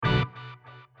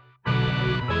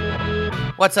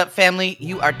What's up, family?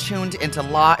 You are tuned into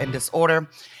Law and Disorder,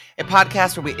 a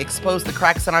podcast where we expose the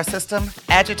cracks in our system,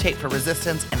 agitate for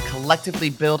resistance, and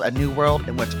collectively build a new world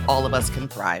in which all of us can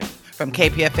thrive. From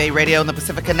KPFA Radio and the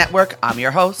Pacifica Network, I'm your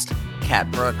host,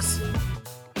 Kat Brooks.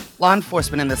 Law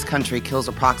enforcement in this country kills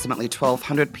approximately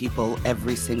 1,200 people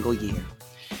every single year.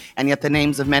 And yet the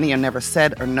names of many are never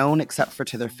said or known except for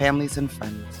to their families and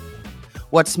friends.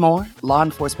 What's more, law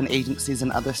enforcement agencies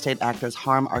and other state actors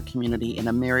harm our community in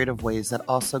a myriad of ways that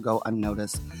also go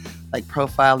unnoticed, like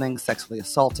profiling, sexually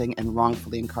assaulting, and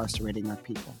wrongfully incarcerating our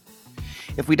people.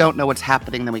 If we don't know what's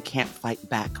happening, then we can't fight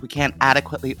back. We can't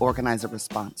adequately organize a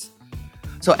response.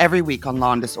 So every week on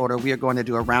Law and Disorder, we are going to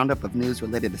do a roundup of news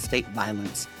related to state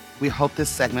violence. We hope this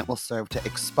segment will serve to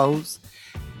expose,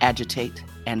 agitate,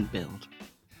 and build.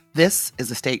 This is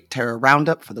the State Terror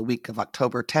Roundup for the week of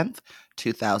October 10th,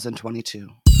 2022.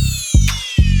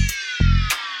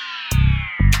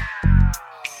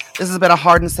 This has been a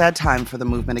hard and sad time for the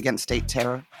movement against state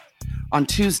terror. On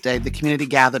Tuesday, the community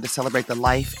gathered to celebrate the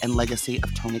life and legacy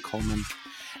of Tony Coleman,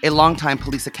 a longtime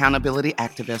police accountability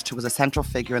activist who was a central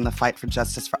figure in the fight for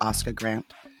justice for Oscar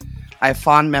Grant. I have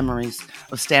fond memories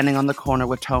of standing on the corner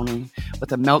with Tony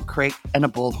with a milk crate and a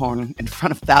bullhorn in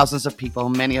front of thousands of people,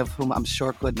 many of whom I'm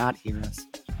sure could not hear us.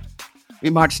 We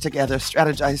marched together,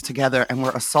 strategized together, and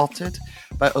were assaulted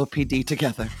by OPD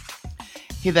together.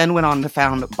 He then went on to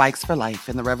found Bikes for Life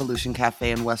in the Revolution Cafe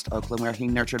in West Oakland, where he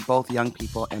nurtured both young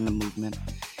people and the movement.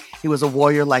 He was a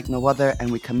warrior like no other,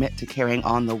 and we commit to carrying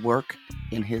on the work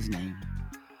in his name.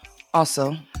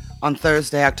 Also, on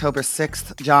Thursday, October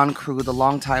 6th, John Crew, the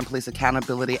longtime police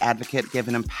accountability advocate, gave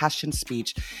an impassioned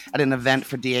speech at an event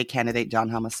for DA candidate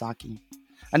John Hamasaki.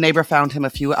 A neighbor found him a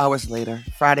few hours later,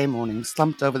 Friday morning,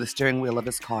 slumped over the steering wheel of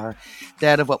his car,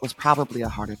 dead of what was probably a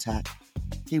heart attack.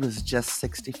 He was just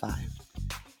 65.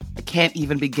 I can't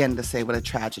even begin to say what a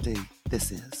tragedy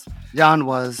this is. John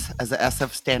was, as the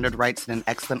SF Standard writes in an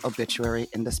excellent obituary,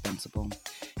 indispensable.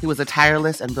 He was a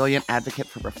tireless and brilliant advocate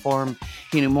for reform.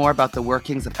 He knew more about the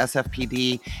workings of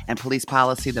SFPD and police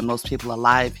policy than most people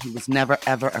alive. He was never,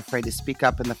 ever afraid to speak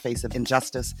up in the face of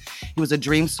injustice. He was a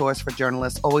dream source for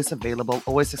journalists, always available,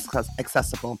 always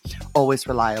accessible, always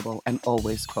reliable, and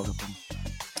always quotable.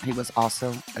 He was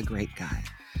also a great guy.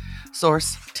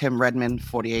 Source, Tim Redmond,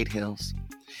 48 Hills.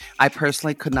 I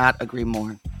personally could not agree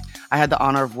more. I had the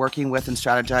honor of working with and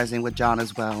strategizing with John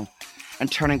as well, and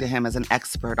turning to him as an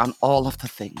expert on all of the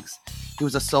things. He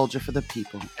was a soldier for the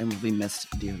people and will be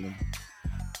missed dearly.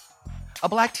 A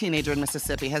black teenager in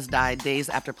Mississippi has died days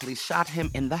after police shot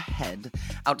him in the head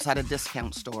outside a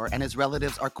discount store, and his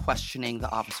relatives are questioning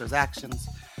the officer's actions.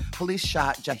 Police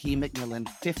shot Jaheim McMillan,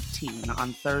 15,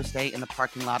 on Thursday in the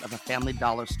parking lot of a Family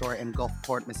Dollar store in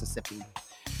Gulfport, Mississippi.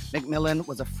 McMillan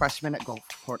was a freshman at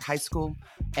Gulfport High School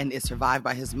and is survived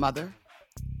by his mother,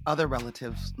 other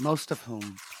relatives, most of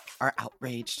whom are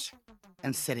outraged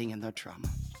and sitting in their trauma.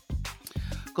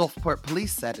 Gulfport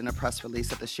police said in a press release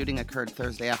that the shooting occurred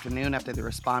Thursday afternoon after they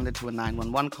responded to a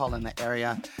 911 call in the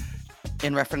area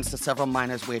in reference to several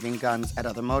minors waving guns at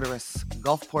other motorists.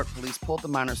 Gulfport police pulled the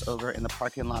minors over in the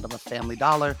parking lot of a Family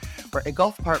Dollar, where a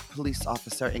Gulfport police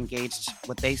officer engaged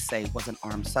what they say was an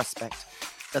armed suspect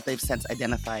that they've since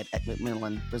identified at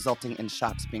McMillan, resulting in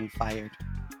shots being fired.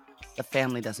 The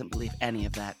family doesn't believe any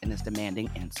of that and is demanding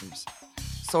answers.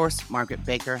 Source, Margaret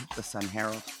Baker, The Sun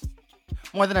Herald.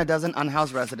 More than a dozen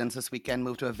unhoused residents this weekend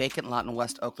moved to a vacant lot in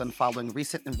West Oakland following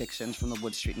recent evictions from the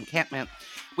Wood Street encampment,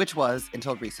 which was,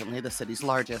 until recently, the city's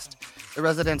largest. The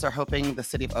residents are hoping the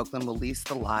city of Oakland will lease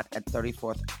the lot at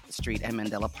 34th Street and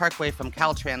Mandela Parkway from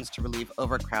Caltrans to relieve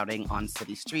overcrowding on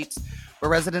city streets, where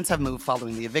residents have moved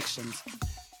following the evictions.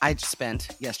 I spent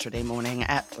yesterday morning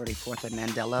at 34th and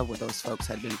Mandela, where those folks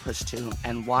had been pushed to,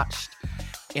 and watched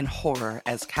in horror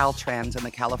as Caltrans and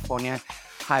the California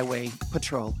Highway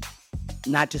Patrol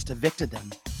not just evicted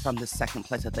them from the second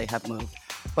place that they have moved,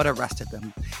 but arrested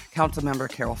them. Councilmember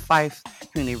Carol Fife,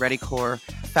 Community Ready Corps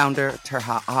founder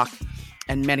Terha Ak,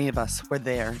 and many of us were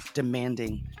there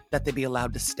demanding that they be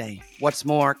allowed to stay. What's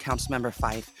more, Councilmember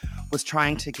Fife was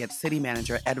trying to get City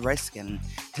Manager Ed Riskin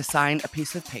to sign a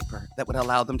piece of paper that would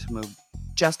allow them to move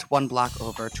just one block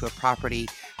over to a property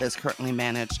that is currently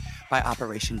managed by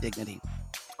Operation Dignity.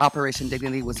 Operation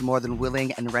Dignity was more than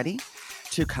willing and ready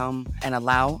to come and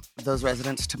allow those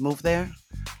residents to move there.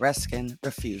 Riskin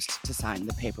refused to sign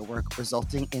the paperwork,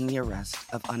 resulting in the arrest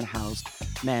of unhoused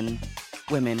men,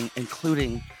 women,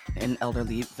 including an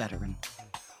elderly veteran.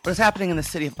 What is happening in the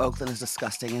city of Oakland is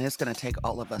disgusting, and it's going to take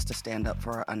all of us to stand up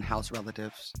for our unhoused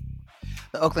relatives.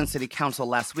 The Oakland City Council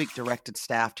last week directed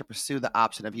staff to pursue the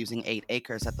option of using 8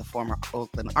 acres at the former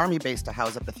Oakland Army base to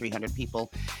house up to 300 people,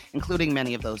 including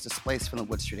many of those displaced from the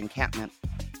Wood Street encampment.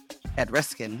 Ed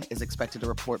Riskin is expected to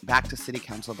report back to City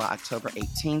Council by October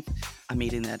 18th, a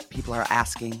meeting that people are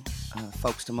asking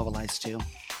folks to mobilize to,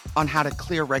 on how to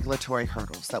clear regulatory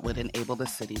hurdles that would enable the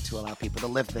city to allow people to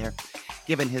live there.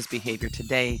 Given his behavior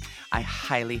today, I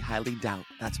highly, highly doubt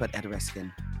that's what Ed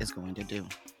Riskin is going to do.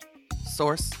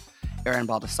 Source, Aaron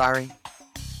Baldassari,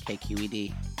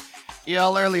 KQED.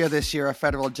 Y'all, earlier this year, a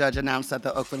federal judge announced that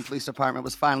the Oakland Police Department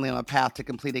was finally on a path to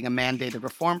completing a mandated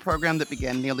reform program that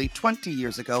began nearly 20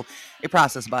 years ago, a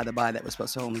process, by the by, that was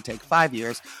supposed to only take 5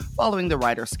 years, following the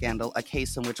Ryder scandal, a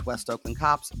case in which West Oakland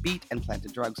cops beat and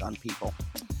planted drugs on people.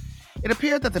 It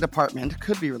appeared that the department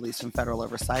could be released from federal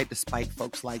oversight, despite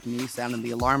folks like me sounding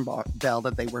the alarm bell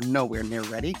that they were nowhere near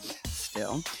ready.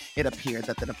 Still, it appeared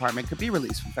that the department could be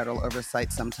released from federal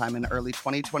oversight sometime in early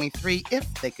 2023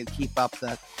 if they could keep up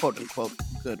the quote-unquote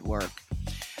good work.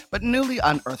 But newly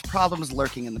unearthed problems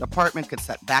lurking in the department could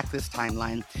set back this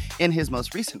timeline. In his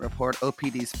most recent report,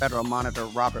 OPD's federal monitor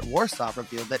Robert Warsaw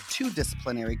revealed that 2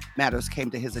 disciplinary matters came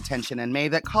to his attention in May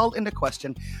that called into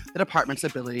question the department's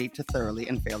ability to thoroughly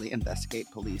and fairly investigate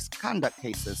police conduct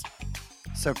cases.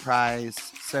 Surprise,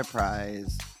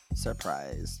 surprise,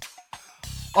 surprise.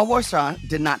 While Warsaw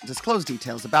did not disclose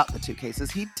details about the 2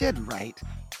 cases, he did write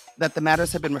that the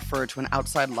matters had been referred to an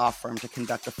outside law firm to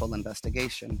conduct a full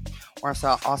investigation.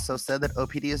 Warsaw also said that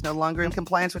OPD is no longer in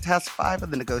compliance with Task 5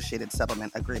 of the negotiated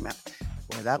settlement agreement.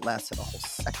 Boy, that lasted a whole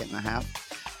second and a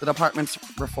half. The department's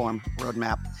reform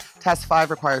roadmap. Task 5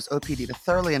 requires OPD to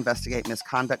thoroughly investigate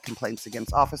misconduct complaints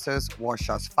against officers.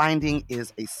 Warshaw's finding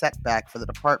is a setback for the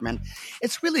department.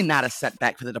 It's really not a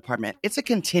setback for the department. It's a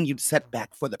continued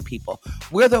setback for the people.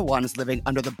 We're the ones living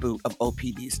under the boot of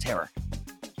OPD's terror.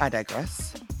 I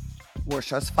digress.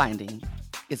 Warshaw's finding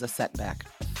is a setback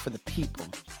for the people,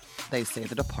 they say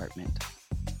the department.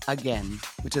 Again,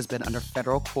 which has been under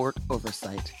federal court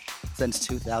oversight since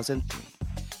 2003,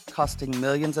 costing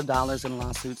millions of dollars in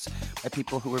lawsuits by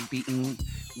people who were beaten,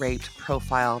 raped,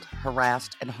 profiled,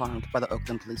 harassed, and harmed by the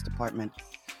Oakland Police Department.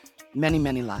 Many,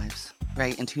 many lives,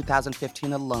 right? In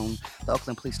 2015 alone, the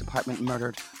Oakland Police Department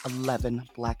murdered 11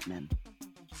 black men.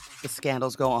 The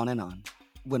scandals go on and on.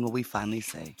 When will we finally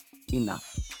say,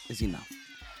 enough is enough?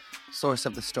 Source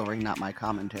of the story, not my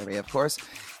commentary, of course,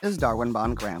 is Darwin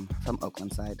Bond Graham from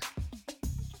Oaklandside.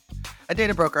 A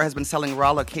data broker has been selling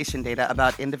raw location data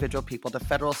about individual people to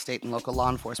federal, state, and local law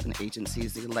enforcement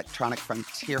agencies, the Electronic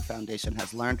Frontier Foundation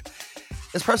has learned.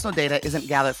 This personal data isn't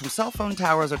gathered from cell phone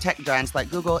towers or tech giants like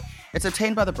Google. It's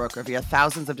obtained by the broker via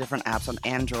thousands of different apps on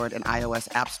Android and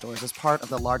iOS app stores as part of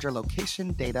the larger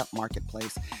location data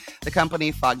marketplace. The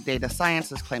company, Fog Data Science,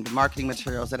 has claimed in marketing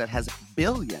materials that it has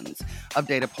billions of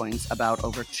data points about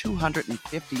over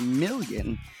 250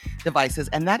 million devices,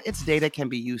 and that its data can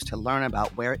be used to learn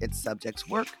about where its subjects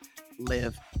work,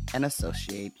 live, and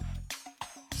associate.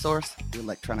 Source, the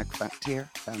Electronic Frontier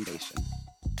Foundation.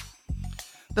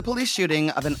 The police shooting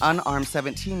of an unarmed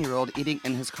 17-year-old eating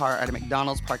in his car at a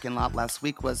McDonald's parking lot last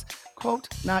week was, quote,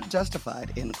 not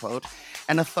justified, end quote,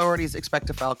 and authorities expect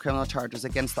to file criminal charges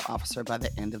against the officer by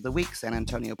the end of the week, San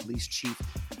Antonio Police Chief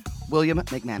William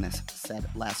McManus said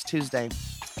last Tuesday.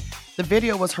 The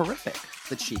video was horrific,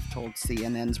 the chief told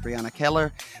CNN's Breonna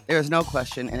Keller. There is no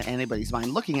question in anybody's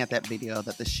mind looking at that video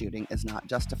that the shooting is not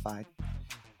justified.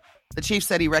 The chief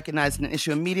said he recognized an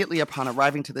issue immediately upon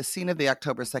arriving to the scene of the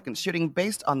October 2nd shooting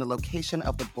based on the location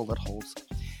of the bullet holes.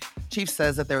 Chief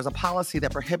says that there is a policy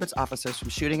that prohibits officers from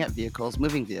shooting at vehicles,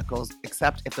 moving vehicles,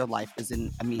 except if their life is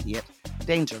in immediate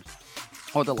danger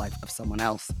or the life of someone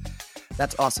else.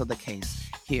 That's also the case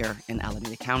here in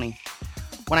Alameda County.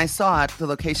 When I saw it, the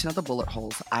location of the bullet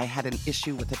holes, I had an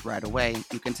issue with it right away.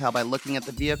 You can tell by looking at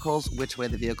the vehicles which way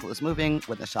the vehicle is moving,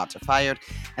 where the shots are fired.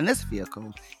 And this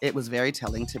vehicle, it was very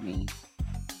telling to me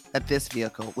that this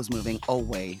vehicle was moving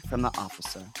away from the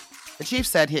officer. The chief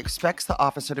said he expects the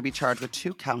officer to be charged with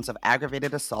 2 counts of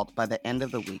aggravated assault by the end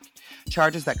of the week,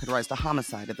 charges that could rise to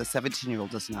homicide if the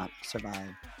 17-year-old does not survive.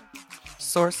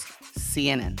 Source,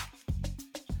 CNN.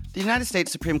 The United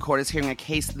States Supreme Court is hearing a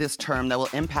case this term that will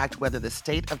impact whether the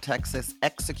state of Texas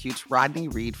executes Rodney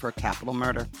Reed for a capital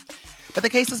murder. But the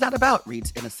case is not about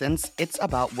Reed's innocence. It's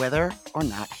about whether or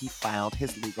not he filed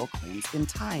his legal claims in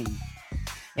time.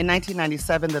 In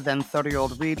 1997, the then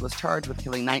 30-year-old Reed was charged with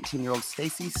killing 19-year-old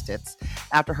Stacy Stitz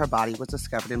after her body was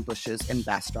discovered in bushes in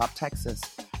Bastrop, Texas.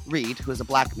 Reed, who is a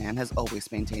black man, has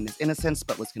always maintained his innocence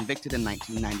but was convicted in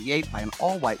 1998 by an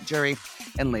all-white jury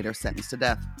and later sentenced to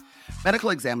death.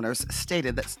 Medical examiners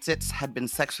stated that Stitz had been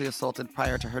sexually assaulted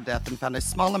prior to her death and found a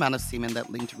small amount of semen that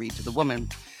linked Reed to the woman.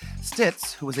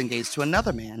 Stitz, who was engaged to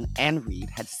another man, and Reed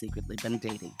had secretly been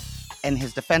dating. And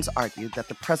his defense argued that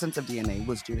the presence of DNA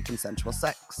was due to consensual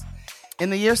sex. In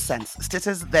the years since,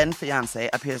 Stitz's then-fiancé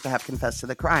appears to have confessed to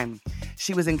the crime.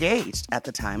 She was engaged at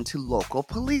the time to local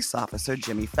police officer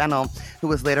Jimmy Fennell, who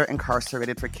was later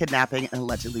incarcerated for kidnapping and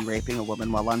allegedly raping a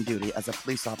woman while on duty as a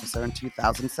police officer in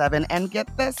 2007. And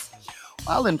get this,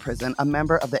 while in prison, a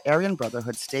member of the Aryan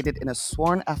Brotherhood stated in a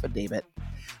sworn affidavit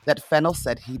that Fennell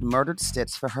said he'd murdered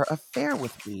Stitz for her affair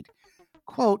with Reed.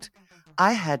 Quote,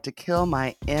 "I had to kill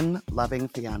my in-loving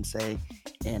fiancé,"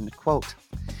 end quote.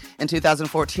 In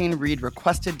 2014, Reed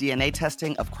requested DNA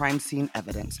testing of crime scene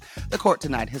evidence. The court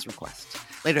denied his request.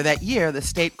 Later that year, the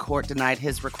state court denied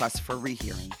his request for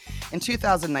rehearing. In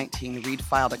 2019, Reed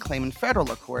filed a claim in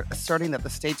federal court asserting that the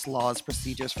state's laws,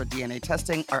 procedures for DNA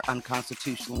testing are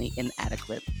unconstitutionally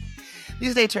inadequate.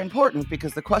 These dates are important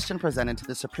because the question presented to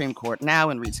the Supreme Court now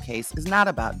in Reed's case is not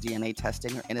about DNA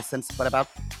testing or innocence, but about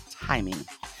timing.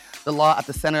 The law at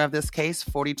the center of this case,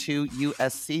 42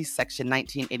 U.S.C. Section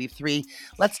 1983,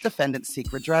 lets defendants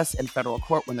seek redress in federal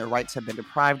court when their rights have been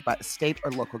deprived by a state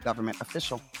or local government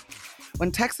official.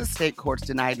 When Texas state courts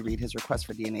denied Reed his request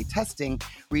for DNA testing,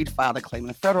 Reed filed a claim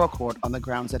in federal court on the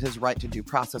grounds that his right to due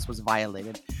process was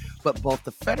violated. But both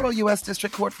the federal U.S.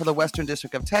 District Court for the Western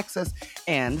District of Texas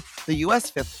and the U.S.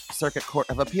 Fifth Circuit Court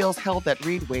of Appeals held that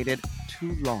Reed waited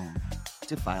too long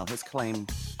to file his claim.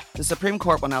 The Supreme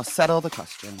Court will now settle the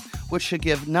question, which should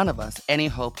give none of us any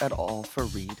hope at all for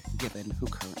Reed, given who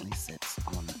currently sits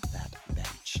on that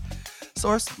bench.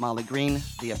 Source, Molly Green,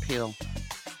 The Appeal.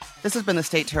 This has been the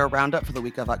State Terror Roundup for the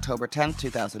week of October 10th,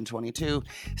 2022.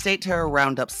 State Terror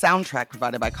Roundup soundtrack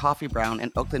provided by Coffee Brown,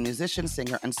 an Oakland musician,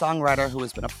 singer, and songwriter who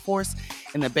has been a force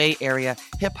in the Bay Area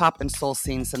hip-hop and soul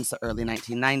scene since the early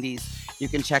 1990s. You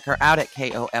can check her out at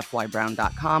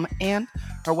kofybrown.com, and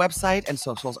her website and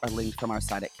socials are linked from our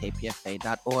site at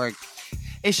kpfa.org.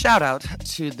 A shout out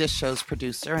to this show's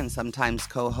producer and sometimes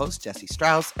co-host Jesse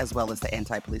Strauss, as well as the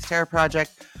Anti-Police Terror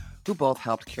Project, who both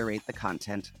helped curate the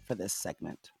content for this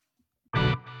segment.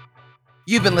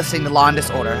 You've been listening to Law and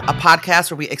Disorder, a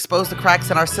podcast where we expose the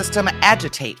cracks in our system,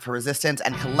 agitate for resistance,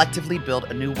 and collectively build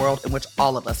a new world in which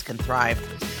all of us can thrive.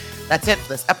 That's it for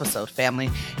this episode, family.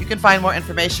 You can find more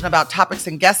information about topics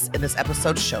and guests in this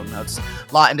episode's show notes.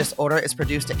 Law and Disorder is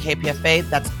produced at KPFA,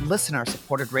 that's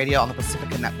listener-supported radio on the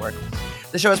Pacifica Network.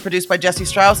 The show is produced by Jesse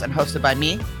Strauss and hosted by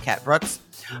me, Kat Brooks.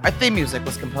 Our theme music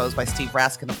was composed by Steve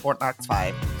Rask and the Fort Knox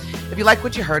 5. If you like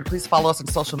what you heard, please follow us on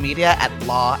social media at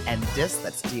Law and Dis,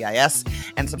 that's D-I-S,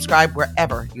 and subscribe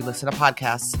wherever you listen to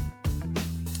podcasts.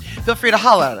 Feel free to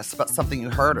holler at us about something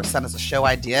you heard or send us a show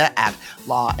idea at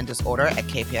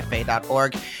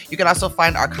lawanddisorder@kpfa.org. You can also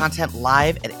find our content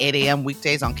live at 8 a.m.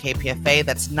 weekdays on KPFA,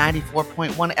 that's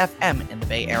 94.1 FM in the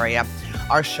Bay Area.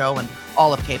 Our show and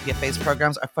all of KPFA's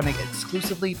programs are funded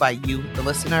exclusively by you, the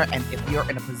listener, and if you're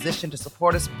in a position to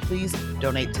support us, please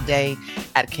donate today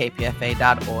at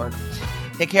kpfa.org.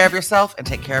 Take care of yourself and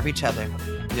take care of each other.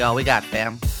 We all we got,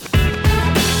 fam.